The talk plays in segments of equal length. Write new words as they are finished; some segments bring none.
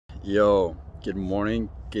Yo, good morning,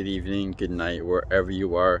 good evening, good night, wherever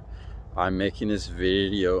you are. I'm making this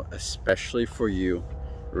video especially for you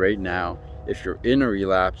right now. If you're in a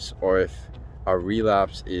relapse, or if a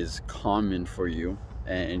relapse is common for you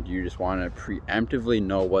and you just want to preemptively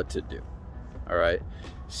know what to do. All right,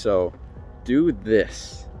 so do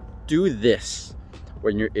this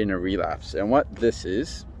when you're in a relapse. And what this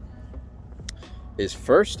is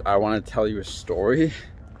first I want to tell you a story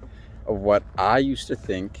of what I used to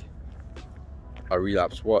think a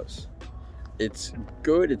relapse was. It's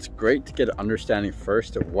great to get an understanding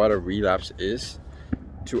first of what a relapse is,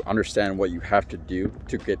 to understand what you have to do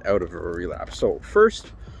to get out of a relapse. So first,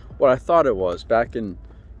 what I thought it was back in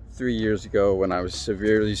 3 years ago when I was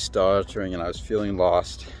severely stuttering and I was feeling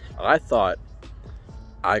lost, I thought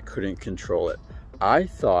I couldn't control it. I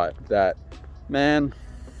thought that, man,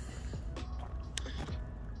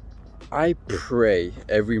 I pray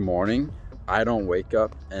every morning I don't wake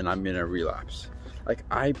up and I'm in a relapse. Like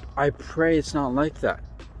I pray it's not like that.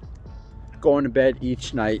 Going to bed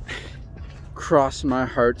each night, crossing my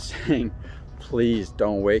heart saying, please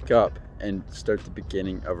don't wake up and start the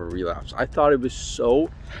beginning of a relapse. I thought it was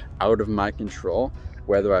so out of my control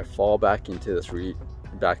whether I fall back into this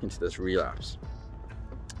relapse.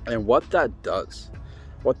 And what that does,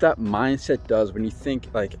 what that mindset does when you think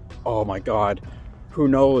like, oh my God, who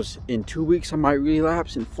knows, in 2 weeks I might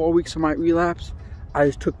relapse, in 4 weeks I might relapse. I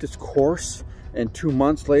just took this course and 2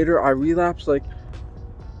 months later I relapse. Like,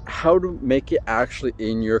 how to make it actually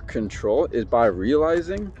in your control is by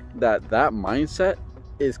realizing that that mindset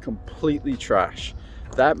is completely trash.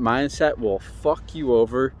 That mindset will fuck you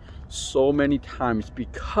over so many times,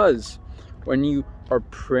 because when you are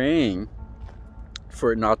praying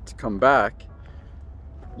for it not to come back,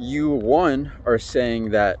 you are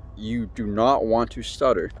saying that you do not want to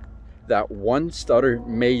stutter. That one stutter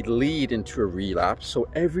may lead into a relapse. So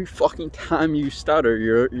every fucking time you stutter,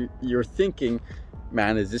 you're thinking,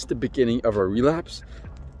 man, is this the beginning of a relapse?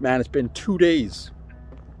 Man, it's been 2 days.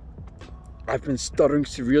 I've been stuttering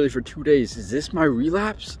severely for 2 days. Is this my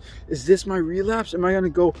relapse? Is this my relapse? Am I gonna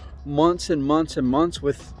go months and months and months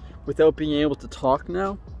without being able to talk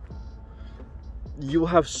now? You'll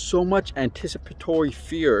have so much anticipatory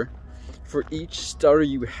fear for each stutter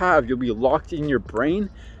you have. You'll be locked in your brain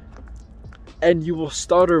and you will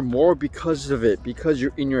stutter more because of it, because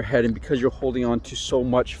you're in your head and because you're holding on to so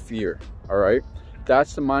much fear. All right,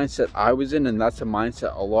 that's the mindset I was in, and that's the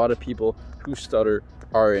mindset a lot of people who stutter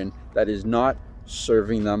are in. That is not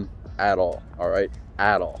serving them at all. All right,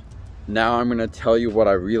 at all. Now I'm going to tell you what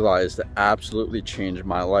I realized that absolutely changed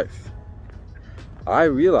my life. I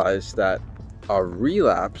realized that a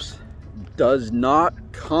relapse does not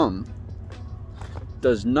come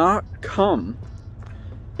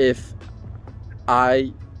if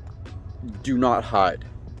I do not hide.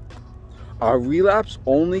 A relapse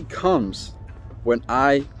only comes when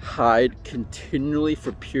I hide continually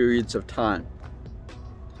for periods of time.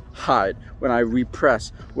 Hide, when I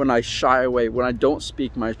repress, when I shy away, when I don't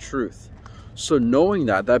speak my truth. So knowing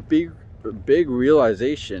that big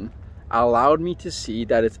realization allowed me to see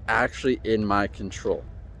that it's actually in my control.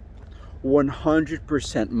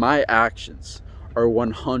 100%, my actions are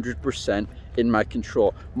 100% in my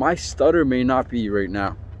control. My stutter may not be right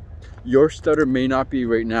now. Your stutter may not be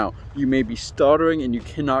right now. You may be stuttering and you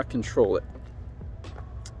cannot control it.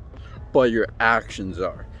 But your actions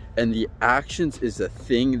are. And the actions is the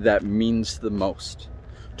thing that means the most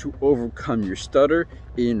to overcome your stutter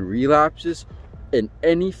in relapses, in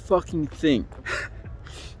any fucking thing.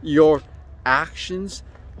 Your actions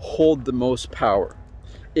hold the most power.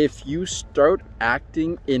 If you start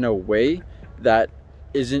acting in a way that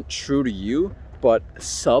isn't true to you but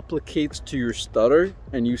supplicates to your stutter,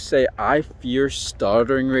 and you say, I fear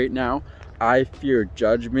stuttering right now, I fear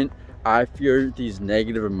judgment, I fear these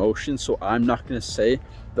negative emotions, so I'm not going to say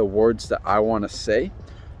the words that I want to say,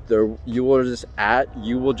 you will just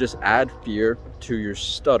add fear to your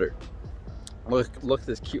stutter. Look at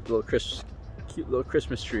this cute little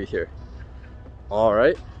Christmas tree here. All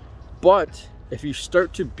right, but if you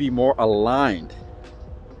start to be more aligned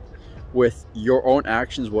with your own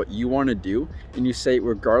actions, what you want to do, and you say,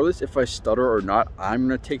 regardless if I stutter or not, I'm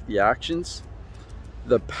going to take the actions,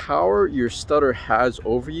 the power your stutter has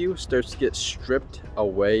over you starts to get stripped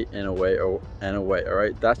away and away and away. All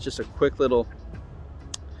right, that's just a quick little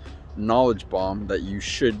knowledge bomb that you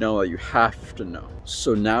should know, that you have to know.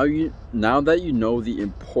 So now that you know the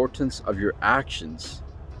importance of your actions,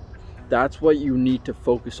 that's what you need to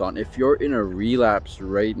focus on. If you're in a relapse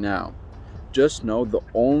right now, just know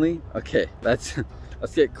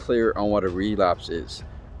let's get clear on what a relapse is.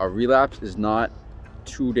 A relapse is not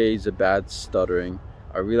 2 days of bad stuttering,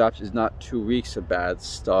 A relapse is not 2 weeks of bad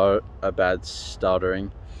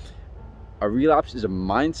stuttering. A relapse is a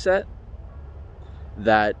mindset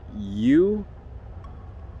that you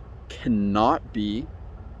cannot be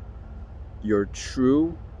your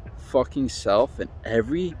true fucking self, and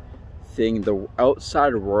everything, the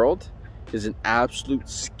outside world, is an absolute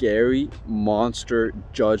scary monster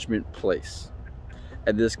judgment place.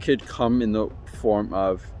 And this could come in the form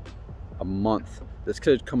of a month. This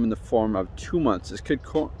could come in the form of 2 months. This could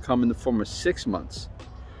come in the form of 6 months.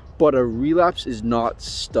 But a relapse is not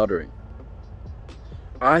stuttering.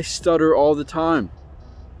 I stutter all the time.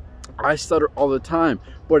 I stutter all the time,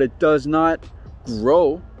 but it does not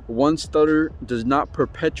grow. One stutter does not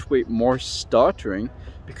perpetuate more stuttering,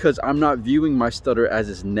 because I'm not viewing my stutter as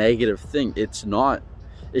this negative thing. It's not.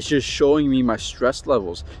 It's just showing me my stress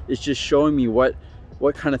levels. It's just showing me what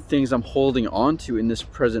kind of things I'm holding on to in this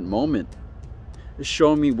present moment. It's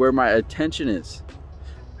showing me where my attention is.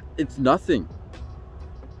 It's nothing.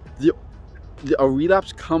 A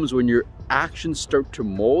relapse comes when your actions start to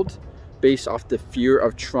mold based off the fear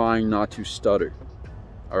of trying not to stutter.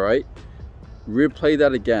 All right? Replay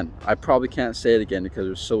that again. I probably can't say it again because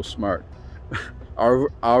it was so smart.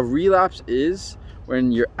 Our relapse is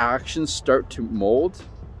when your actions start to mold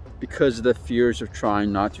because of the fears of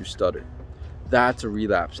trying not to stutter. That's a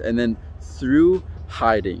relapse. And then through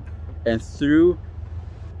hiding and through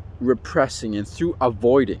repressing and through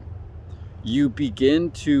avoiding, you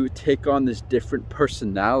begin to take on this different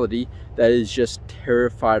personality that is just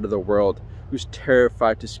terrified of the world, who's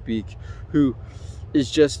terrified to speak, who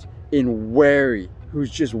is just in worry, who's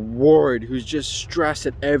just worried, who's just stressed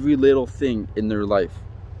at every little thing in their life.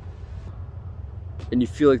 And you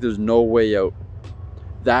feel like there's no way out.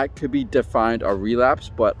 That could be defined a relapse,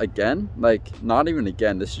 but again, like, not even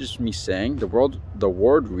again, this is just me saying the word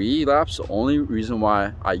relapse, the only reason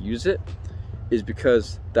why I use it is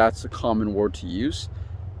because that's a common word to use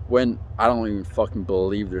when I don't even fucking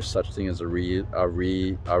believe there's such thing as a relapse.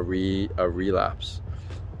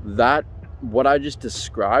 That, what I just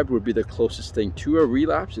described, would be the closest thing to a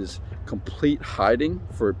relapse, is complete hiding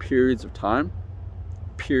for periods of time.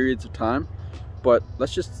 But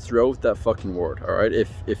let's just throw with that fucking word. All right,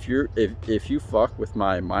 if you fuck with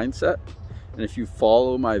my mindset, and if you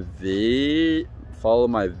follow my videos,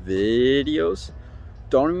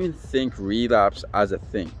 don't even think relapse as a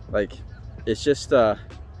thing. Like, it's just a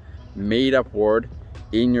made up word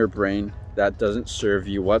in your brain that doesn't serve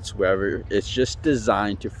you whatsoever. It's just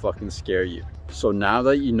designed to fucking scare you. So now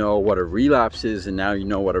that you know what a relapse is, and now you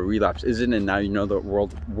know what a relapse isn't, and now you know the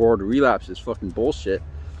word relapse is fucking bullshit,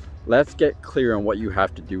 let's get clear on what you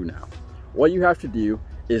have to do now. What you have to do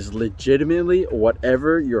is legitimately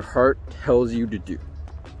whatever your heart tells you to do.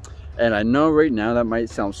 And I know right now that might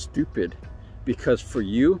sound stupid, because for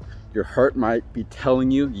you, your heart might be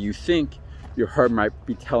telling you, your heart might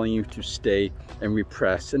be telling you to stay and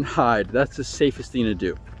repress and hide. That's the safest thing to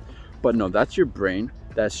do. But no, that's your brain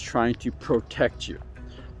that's trying to protect you.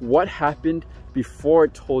 What happened before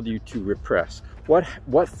it told you to repress?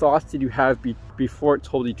 What thoughts did you have before it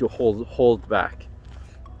told you to hold back?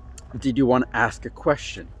 Did you want to ask a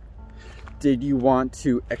question? Did you want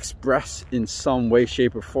to express in some way,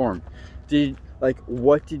 shape, or form?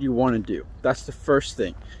 What did you want to do? That's the first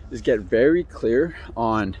thing, is get very clear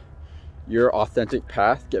on your authentic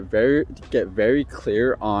path, get very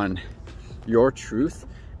clear on your truth,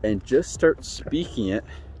 and just start speaking it.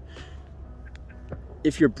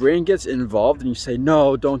 If your brain gets involved and you say,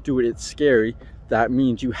 no, don't do it, it's scary, that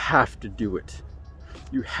means you have to do it.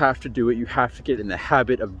 You have to do it. You have to get in the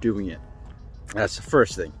habit of doing it. That's the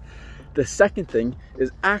first thing. The second thing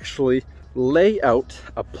is actually lay out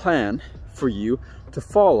a plan for you to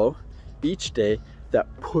follow each day that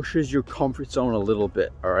pushes your comfort zone a little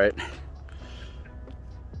bit, all right?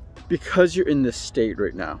 Because you're in this state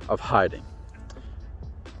right now of hiding,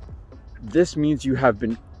 this means you have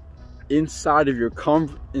been inside of your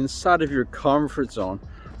comfort zone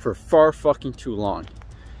for far fucking too long.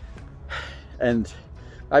 And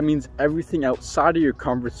that means everything outside of your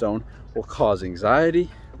comfort zone will cause anxiety.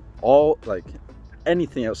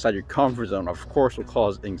 Anything outside your comfort zone, of course, will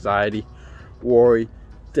cause anxiety, worry,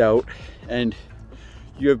 doubt, and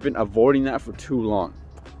you have been avoiding that for too long.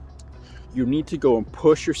 You need to go and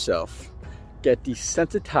push yourself, get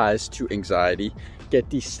desensitized to anxiety, get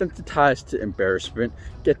desensitized to embarrassment,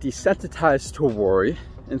 get desensitized to worry,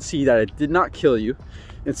 and see that it did not kill you,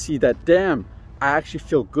 and see that, damn, I actually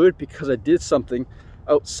feel good because I did something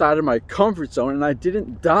outside of my comfort zone and I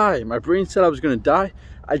didn't die. My brain said I was going to die.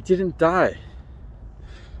 I didn't die.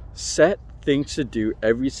 Set things to do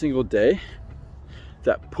every single day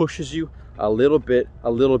that pushes you a little bit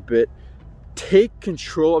Take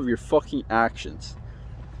control of your fucking actions.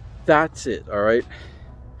 That's it, all right?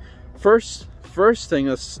 First thing,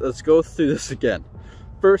 let's go through this again.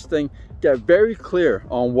 First thing, get very clear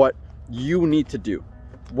on what you need to do,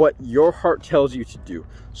 what your heart tells you to do.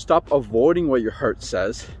 Stop avoiding what your heart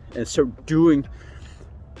says and start doing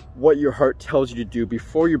what your heart tells you to do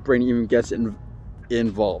before your brain even gets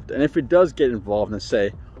involved. And if it does get involved and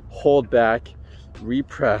say, hold back,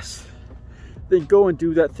 repress, then go and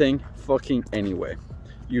do that thing fucking anyway.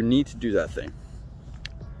 You need to do that thing.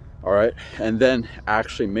 All right, and then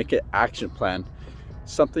actually make an action plan,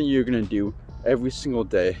 something you're gonna do every single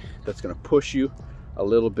day that's gonna push you a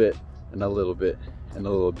little bit and a little bit and a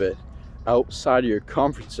little bit outside of your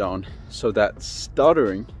comfort zone, so that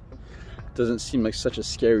stuttering doesn't seem like such a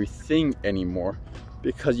scary thing anymore,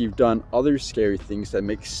 because you've done other scary things that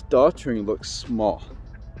make stuttering look small.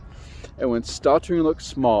 And when stuttering looks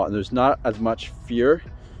small and there's not as much fear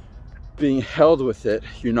being held with it,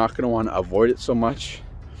 you're not gonna wanna avoid it so much.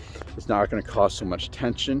 It's not going to cause so much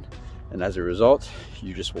tension, and as a result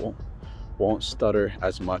you just won't stutter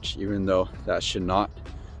as much, even though that should not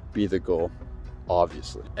be the goal,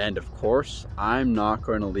 obviously. And of course, I'm not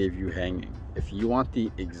going to leave you hanging. If you want the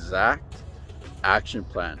exact action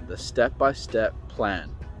plan, the step-by-step plan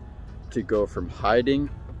to go from hiding,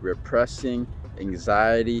 repressing,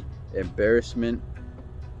 anxiety, embarrassment,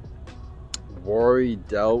 worry,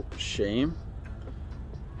 doubt, shame,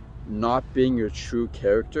 not being your true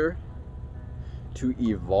character, to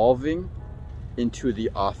evolving into the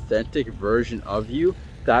authentic version of you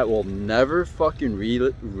that will never fucking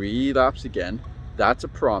relapse again. That's a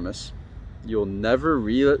promise. You'll never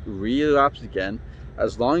relapse again,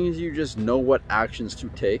 as long as you just know what actions to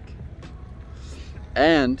take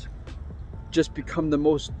and just become the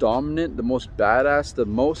most dominant, the most badass,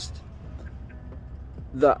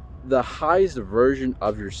 the highest version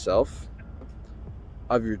of yourself,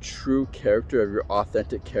 of your true character, of your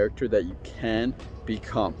authentic character that you can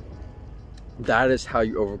become. That is how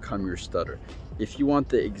you overcome your stutter. If you want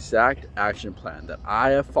the exact action plan that I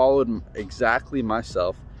have followed exactly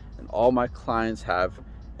myself and all my clients have,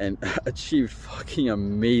 and achieved fucking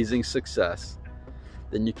amazing success,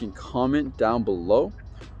 then you can comment down below,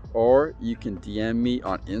 or you can DM me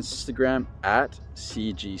on Instagram at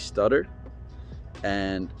CGStutter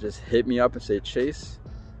and just hit me up and say, Chase,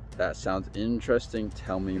 that sounds interesting,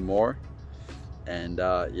 tell me more. And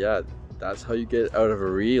yeah, that's how you get out of a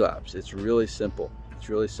relapse. It's really simple. It's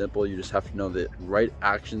really simple. You just have to know the right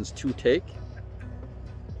actions to take.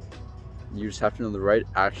 You just have to know the right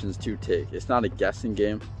actions to take. It's not a guessing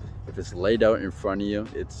game. If it's laid out in front of you,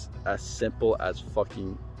 it's as simple as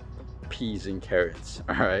fucking peas and carrots.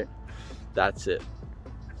 All right, that's it.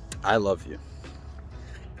 I love you.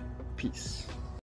 Peace.